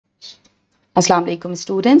Assalamu alaikum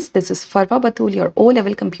students, this is Farwa Batul, your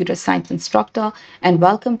O-level computer science instructor, and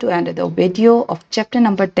welcome to another video of chapter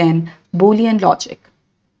number 10, Boolean logic.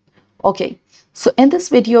 Okay, so in this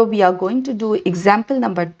video we are going to do example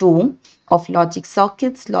number 2 of logic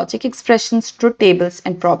circuits, logic expressions, truth tables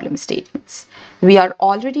and problem statements. We are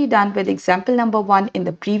already done with example number 1 in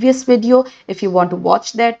the previous video. If you want to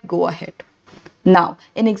watch that, go ahead. Now,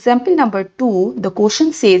 in example number 2, the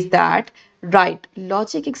question says that write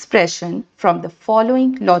logic expression from the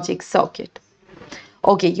following logic circuit.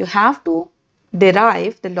 Okay, you have to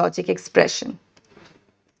derive the logic expression.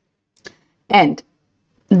 And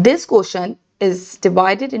this question is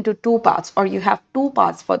divided into two parts, or you have two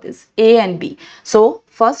parts for this, A and B. So,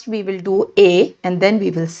 first we will do A and then we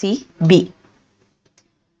will see B.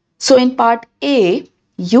 So, in part A,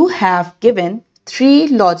 you have given three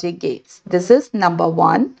logic gates. This is number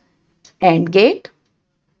 1, AND gate.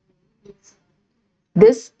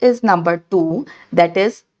 This is number 2, that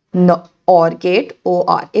is OR gate,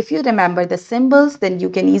 OR. If you remember the symbols, then you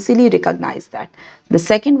can easily recognize that. The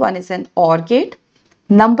second one is an OR gate.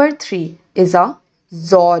 Number 3 is a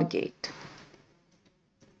XOR gate.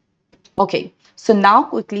 Okay, so now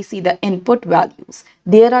quickly see the input values.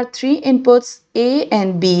 There are three inputs. A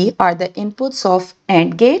and B are the inputs of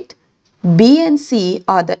AND gate. B and C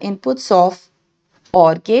are the inputs of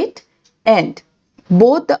OR gate, and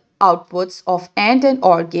both the outputs of AND and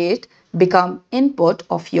OR gate become input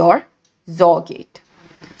of your XOR gate.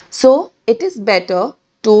 So it is better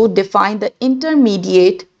to define the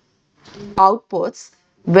intermediate outputs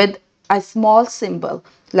with a small symbol.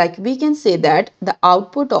 Like we can say that the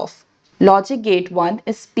output of logic gate 1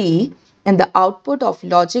 is P and the output of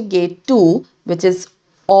logic gate 2, which is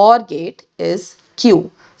OR gate, is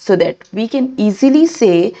Q. So that we can easily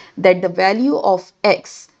say that the value of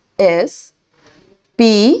X is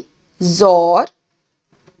P XOR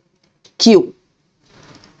Q.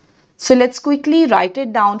 So let's quickly write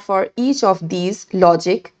it down for each of these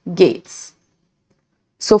logic gates.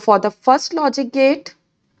 So for the first logic gate,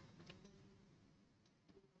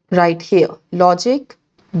 right here, logic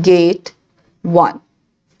gate 1.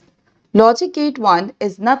 Logic gate 1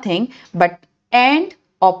 is nothing but AND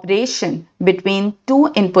operation between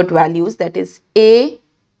two input values, that is A,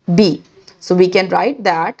 B. So we can write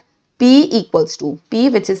that P equals to P,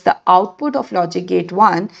 which is the output of logic gate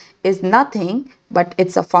 1, is nothing but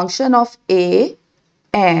it's a function of A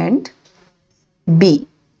and B.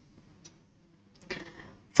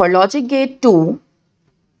 For logic gate 2,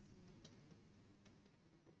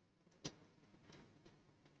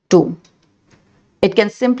 it can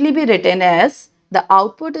simply be written as the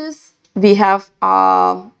output is, we have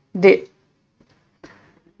named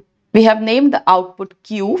the output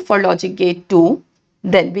Q for logic gate 2.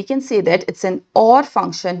 Then we can say that it's an OR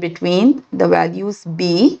function between the values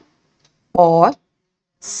B or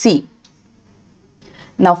C.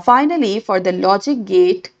 Now finally, for the logic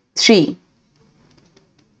gate 3,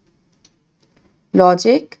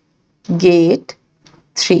 logic gate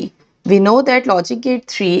 3. We know that logic gate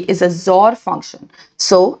 3 is a XOR function.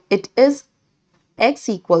 So it is X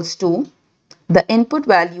equals to, the input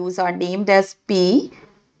values are named as P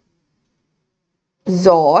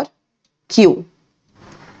XOR Q.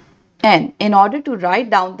 And in order to write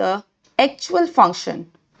down the actual function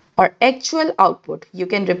or actual output, you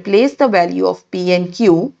can replace the value of P and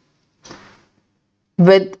Q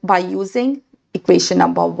by using equation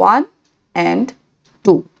number 1 and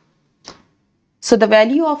 2. So the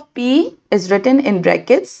value of P is written in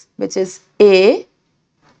brackets, which is A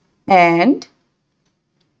and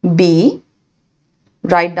B.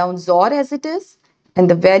 Write down XOR as it is, and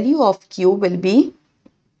the value of Q will be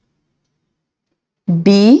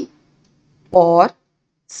B or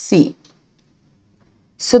C.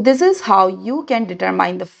 So this is how you can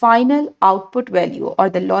determine the final output value or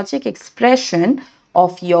the logic expression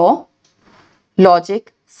of your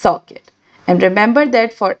logic circuit. And remember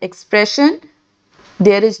that for expression,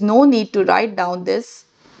 there is no need to write down this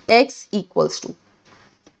X equals to,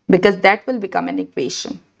 because that will become an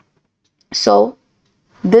equation. So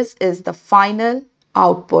this is the final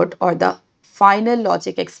output or the final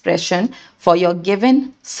logic expression for your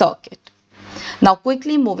given circuit. Now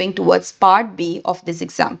quickly moving towards part B of this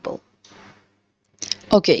example.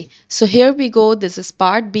 Okay, so here we go. This is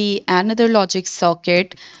part B, another logic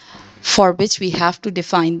circuit for which we have to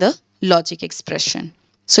define the logic expression.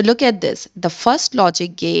 So look at this. The first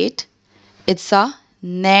logic gate, it's a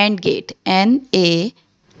NAND gate, N-A-N-D.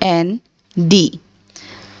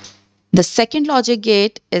 The second logic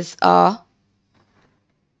gate is a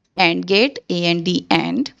AND gate, A-N-D,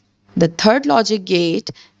 AND. The third logic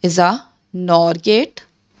gate is a NOR gate,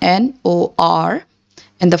 N-O-R.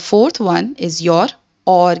 And the fourth one is your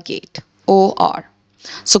OR gate, OR.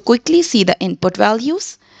 So quickly see the input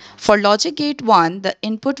values. For logic gate 1, the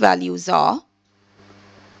input values are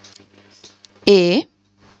A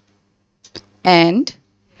and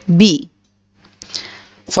B.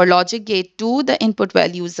 For logic gate 2, the input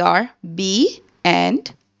values are B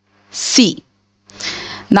and C.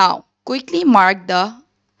 Now, quickly mark the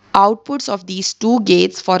outputs of these two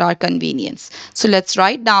gates for our convenience. So let's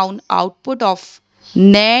write down output of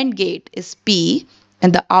NAND gate is P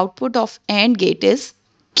and the output of AND gate is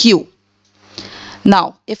Q.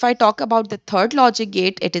 Now, if I talk about the third logic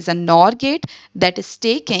gate, it is a NOR gate that is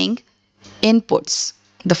taking inputs.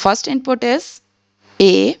 The first input is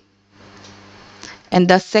A and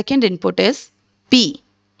the second input is P.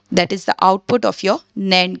 That is the output of your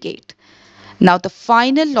NAND gate. Now the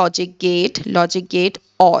final logic gate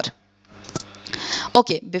OR.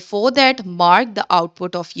 Okay, before that, mark the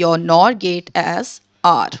output of your NOR gate as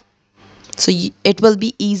R. So it will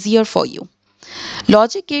be easier for you.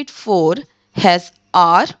 Logic gate 4 has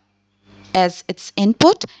R as its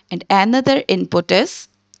input and another input is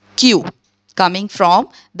Q coming from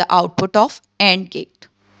the output of AND gate.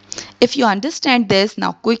 If you understand this,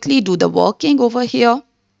 now quickly do the working over here.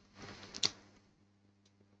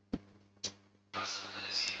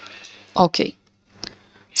 Okay,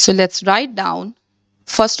 so let's write down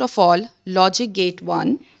first of all logic gate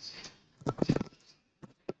 1.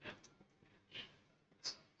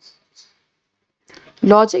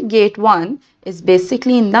 Logic gate 1 is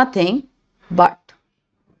basically nothing but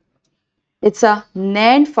it's a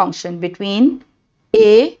NAND function between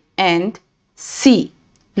A and C.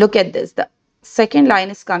 Look at this. The second line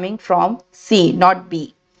is coming from C, not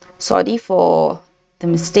B. Sorry for the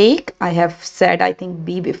mistake. I have said I think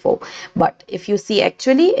B before. But if you see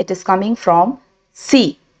actually it is coming from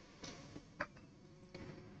C.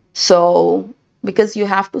 So because you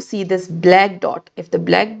have to see this black dot. If the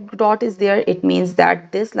black dot is there, it means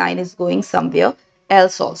that this line is going somewhere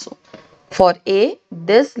else also. For A,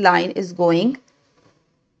 this line is going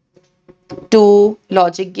to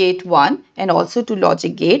logic gate 1 and also to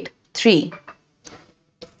logic gate 3.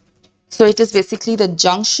 So it is basically the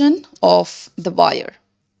junction of the wire.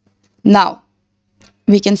 Now,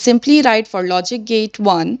 we can simply write for logic gate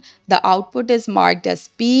 1, the output is marked as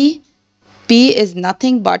P. P is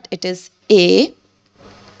nothing but it is A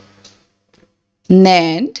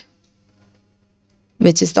NAND,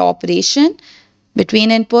 which is the operation between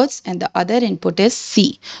inputs, and the other input is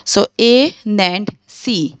C. So A NAND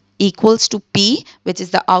C equals to P, which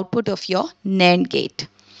is the output of your NAND gate.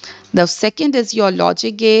 The second is your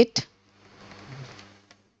logic gate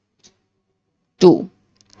 2.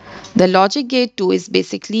 The logic gate 2 is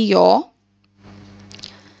basically your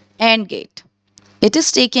AND gate. It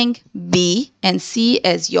is taking B and C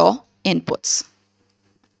as your inputs.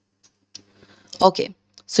 Okay,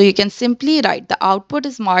 so you can simply write the output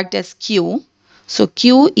is marked as Q. So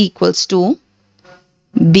Q equals to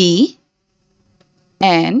B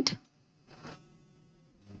and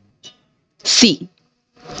C.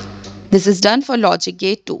 This is done for logic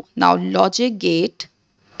gate 2. Now logic gate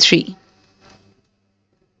 3.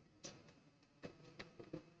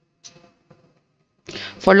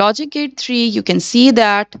 For logic gate 3, you can see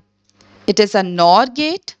that it is a NOR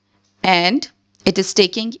gate and it is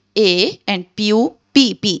taking A and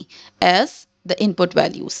P as the input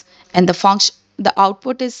values, and the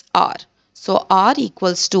output is R. So R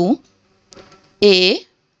equals to A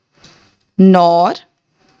NOR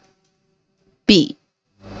P.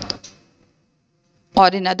 Or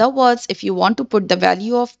in other words, if you want to put the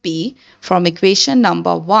value of P from equation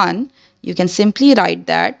number 1, you can simply write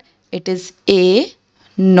that it is A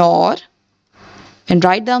NOR and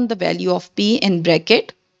write down the value of P in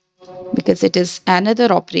bracket because it is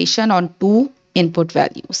another operation on two input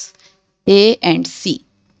values, A and C.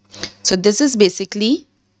 So this is basically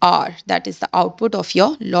R, that is the output of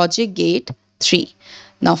your logic gate 3.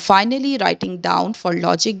 Now finally writing down for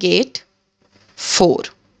logic gate 4.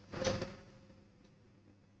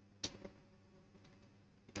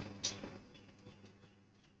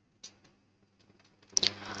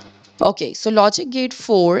 Okay, so logic gate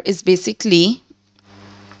 4 is basically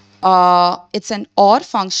it's an OR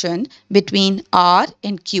function between R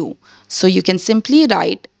and Q. So you can simply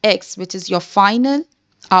write X, which is your final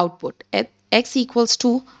output. X equals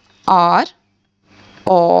to R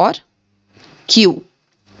or Q.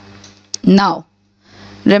 Now,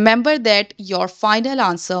 remember that your final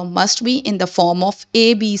answer must be in the form of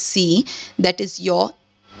A, B, C, that is your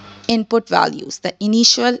input values, the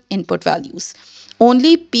initial input values.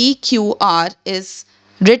 Only P, Q, R is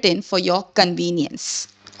written for your convenience.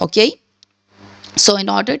 Okay. So in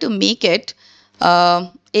order to make it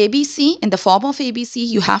ABC, in the form of ABC,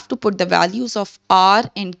 you have to put the values of R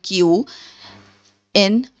and Q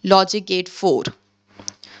in logic gate 4.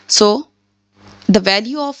 So the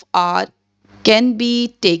value of R can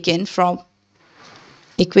be taken from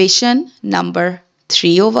equation number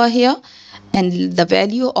 3 over here, and the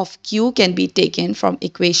value of Q can be taken from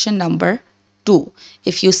equation number 2.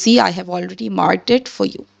 If you see, I have already marked it for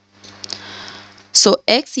you. So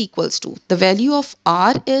X equals to, the value of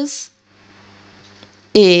R is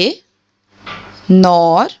A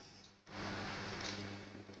nor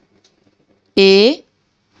A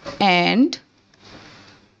and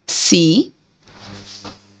C.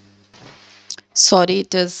 Sorry,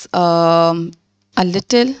 it is a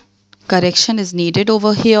little correction is needed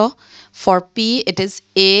over here. For P, it is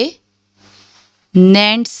A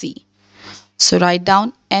NAND C. So write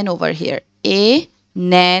down N over here. A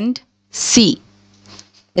NAND C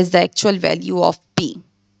is the actual value of P.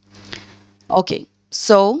 Okay,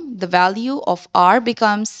 so the value of R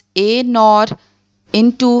becomes A NOR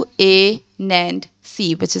into A NAND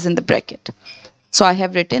C, which is in the bracket. So I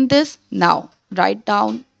have written this. Now write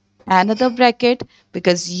down another bracket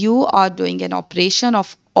because you are doing an operation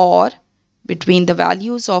of OR between the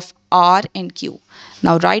values of R and Q.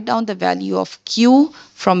 Now write down the value of Q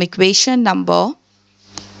from equation number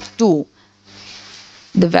 2.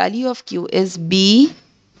 The value of Q is B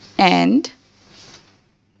and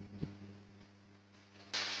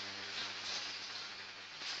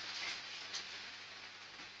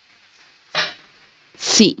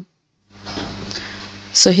C.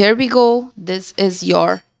 So here we go. This is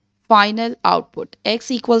your final output.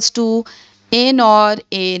 X equals to A NOR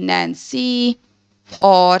A NAND C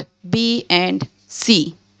or B and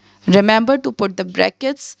C. Remember to put the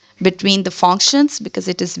brackets between the functions because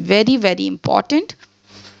it is very, very important.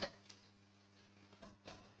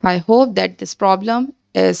 I hope that this problem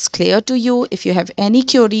is clear to you. If you have any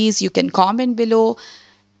queries, you can comment below.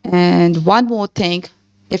 And one more thing,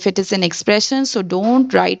 if it is an expression, so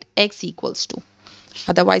don't write X equals to.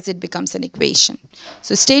 Otherwise, it becomes an equation.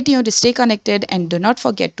 So stay tuned, stay connected, and do not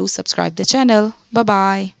forget to subscribe the channel.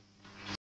 Bye-bye.